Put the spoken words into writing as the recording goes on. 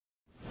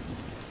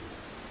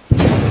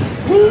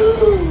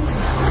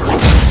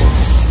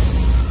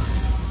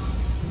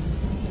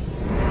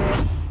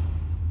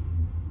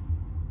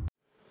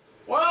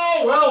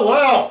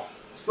Well.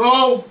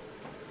 So,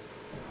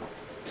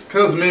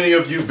 because many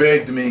of you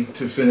begged me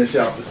to finish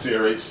out the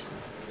series,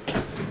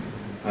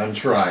 I'm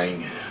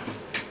trying.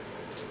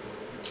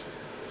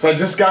 So I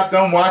just got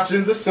done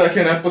watching the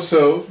second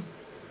episode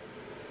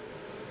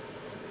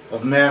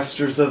of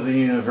Masters of the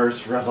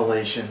Universe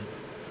Revelation.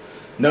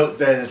 Note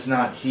that it's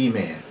not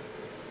He-Man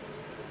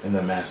in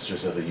the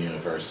Masters of the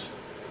Universe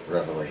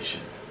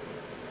Revelation.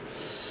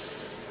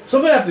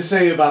 Something I have to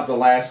say about the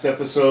last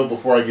episode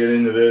before I get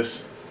into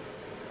this.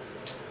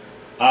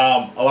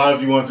 A lot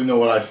of you want to know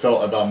what I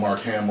felt about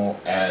Mark Hamill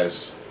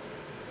as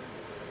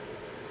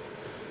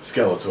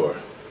Skeletor.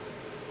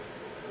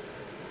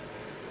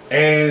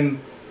 And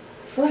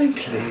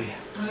frankly,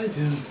 I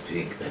don't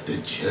think that the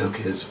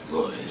Joker's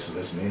voice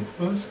was meant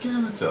for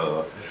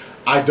Skeletor.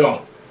 I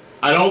don't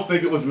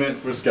think it was meant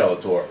for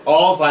Skeletor.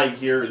 All I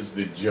hear is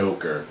the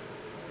Joker.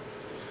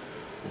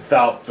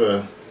 Without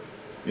the,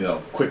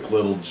 quick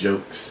little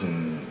jokes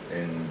and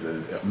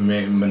the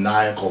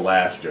maniacal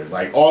laughter.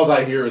 Like, all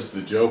I hear is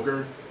the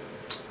Joker.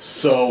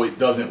 So it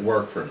doesn't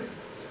work for me.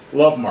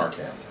 Love Mark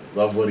Hamill.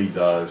 Love what he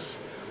does.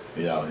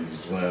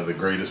 He's one of the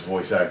greatest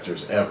voice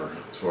actors ever,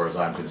 as far as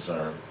I'm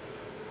concerned.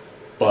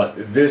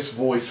 But this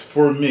voice,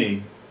 for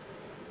me,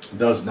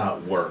 does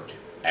not work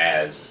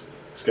as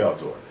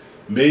Skeletor.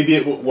 Maybe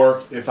it would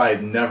work if I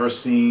had never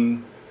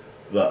seen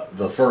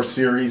the first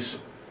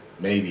series.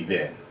 Maybe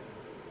then.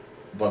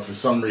 But for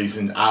some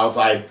reason, I was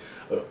like,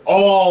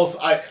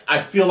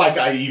 I feel like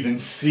I even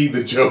see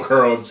the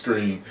Joker on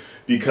screen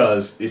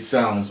because it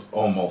sounds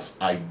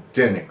almost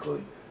identical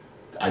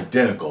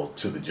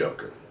to the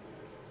Joker.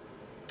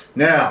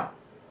 Now,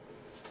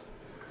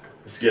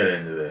 let's get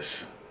into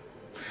this.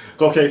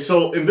 Okay,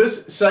 so in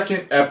this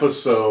second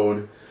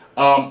episode,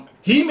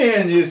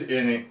 He-Man is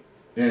in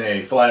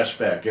a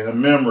flashback, in a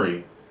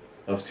memory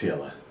of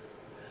Teela.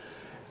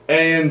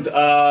 And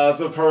it's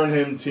of her and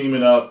him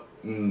teaming up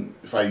and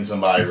fighting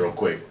somebody real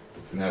quick.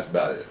 And that's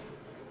about it.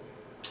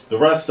 The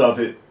rest of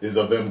it is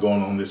of them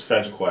going on this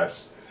fetch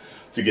quest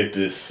to get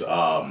this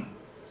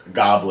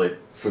goblet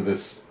for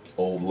this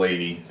old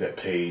lady that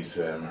pays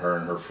them, her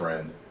and her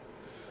friend,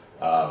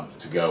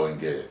 to go and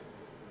get it.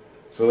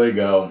 So they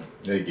go,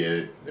 they get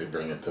it, they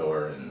bring it to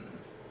her, and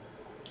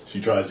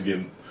she tries to get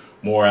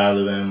more out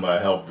of them by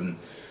helping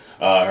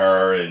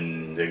her,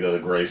 and they go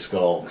to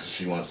Grayskull because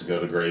she wants to go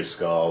to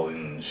Grayskull,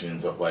 and she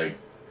ends up like,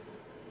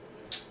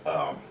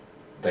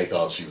 they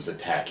thought she was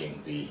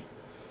attacking the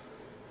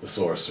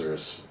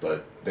sorceress,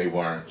 but they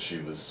weren't. She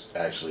was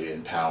actually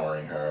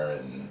empowering her,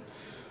 and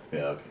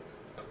it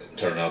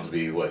turned out to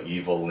be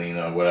Evil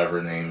Lena, whatever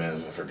her name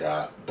is, I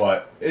forgot.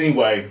 But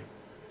anyway,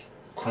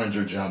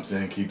 Cringer jumps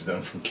in, keeps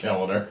them from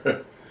killing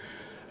her.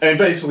 And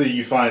basically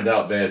you find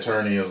out that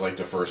Eternia is like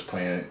the first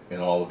planet in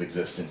all of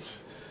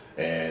existence,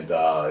 and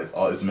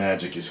all its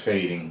magic is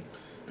fading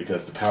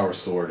because the Power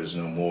Sword is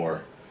no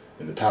more,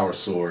 and the Power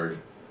Sword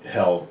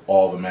held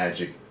all the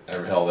magic,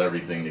 held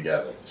everything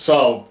together.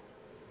 So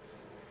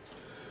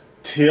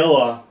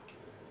Teela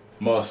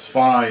must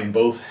find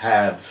both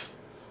halves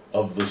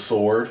of the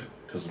sword,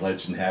 because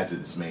legend has it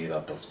it's made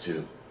up of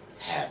two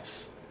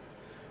halves.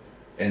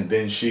 And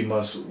then she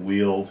must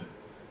wield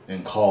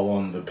and call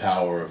on the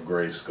power of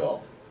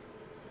Grayskull.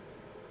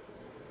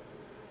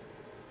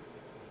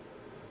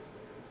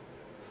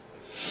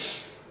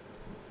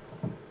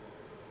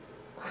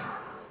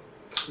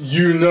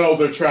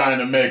 They're trying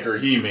to make her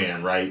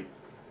He-Man, right?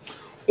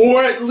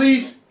 Or at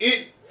least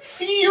it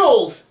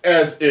feels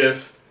as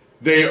if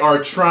they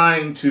are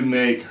trying to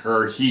make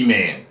her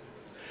He-Man.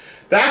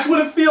 That's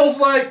what it feels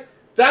like.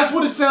 That's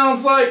what it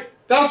sounds like.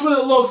 That's what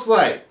it looks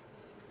like.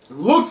 It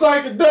looks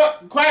like a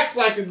duck, quacks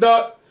like a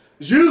duck.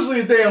 It's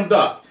usually a damn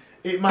duck.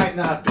 It might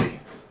not be.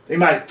 They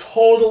might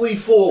totally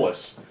fool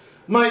us.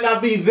 Might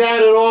not be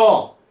that at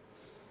all.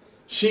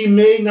 She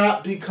may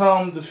not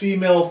become the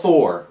female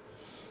Thor.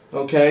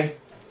 Okay?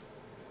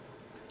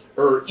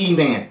 Or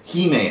He-Man.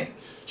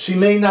 She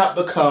may not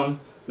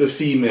become the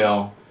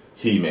female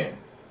He-Man.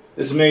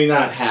 This may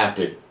not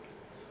happen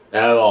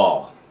at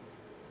all.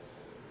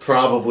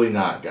 Probably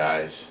not,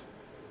 guys.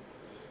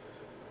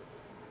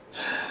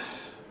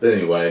 But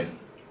anyway,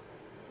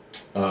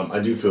 I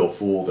do feel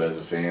fooled as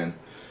a fan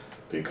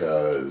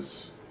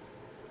because,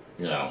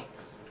 the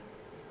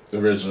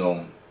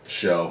original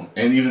show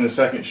and even the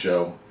second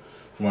show,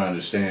 from what I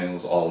understand,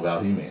 was all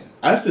about He-Man.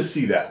 I have to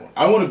see that one.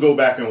 I want to go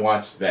back and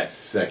watch that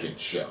second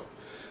show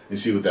and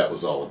see what that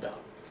was all about.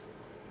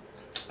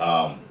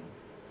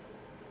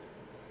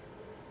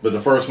 But the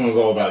first one was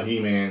all about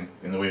He-Man,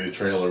 and the way the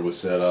trailer was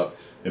set up,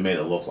 it made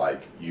it look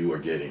like you were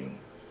getting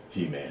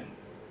He-Man.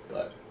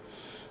 But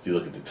if you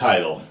look at the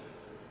title,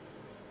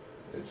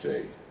 it's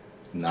a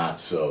not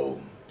so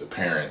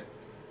apparent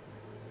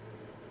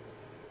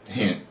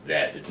hint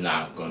that it's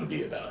not going to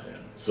be about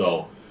him.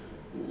 So,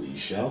 we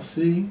shall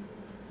see.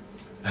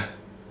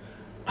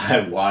 I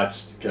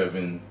watched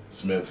Kevin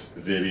Smith's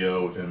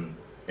video of him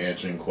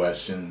answering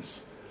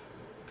questions.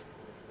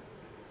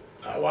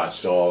 I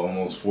watched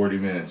almost 40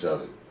 minutes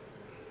of it.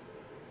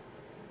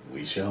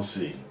 We shall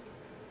see.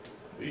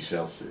 We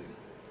shall see.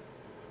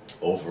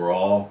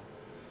 Overall,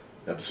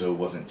 the episode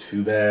wasn't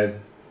too bad,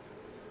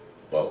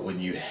 but when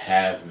you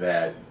have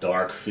that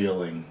dark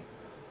feeling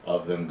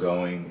of them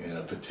going in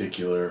a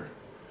particular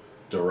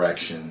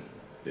direction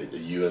that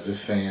you as a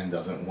fan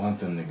doesn't want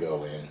them to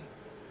go in,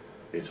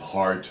 it's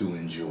hard to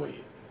enjoy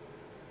it.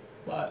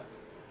 But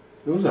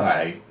it was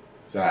alright.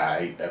 It's an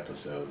alright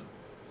episode.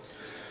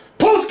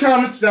 Post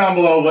comments down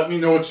below. Let me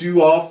know what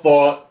you all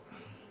thought.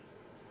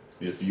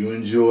 If you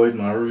enjoyed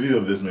my review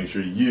of this, make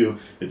sure you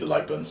hit the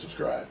like button,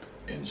 subscribe,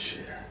 and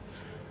share.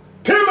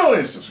 10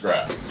 million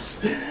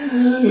subscribers!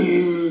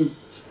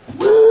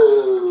 Woo!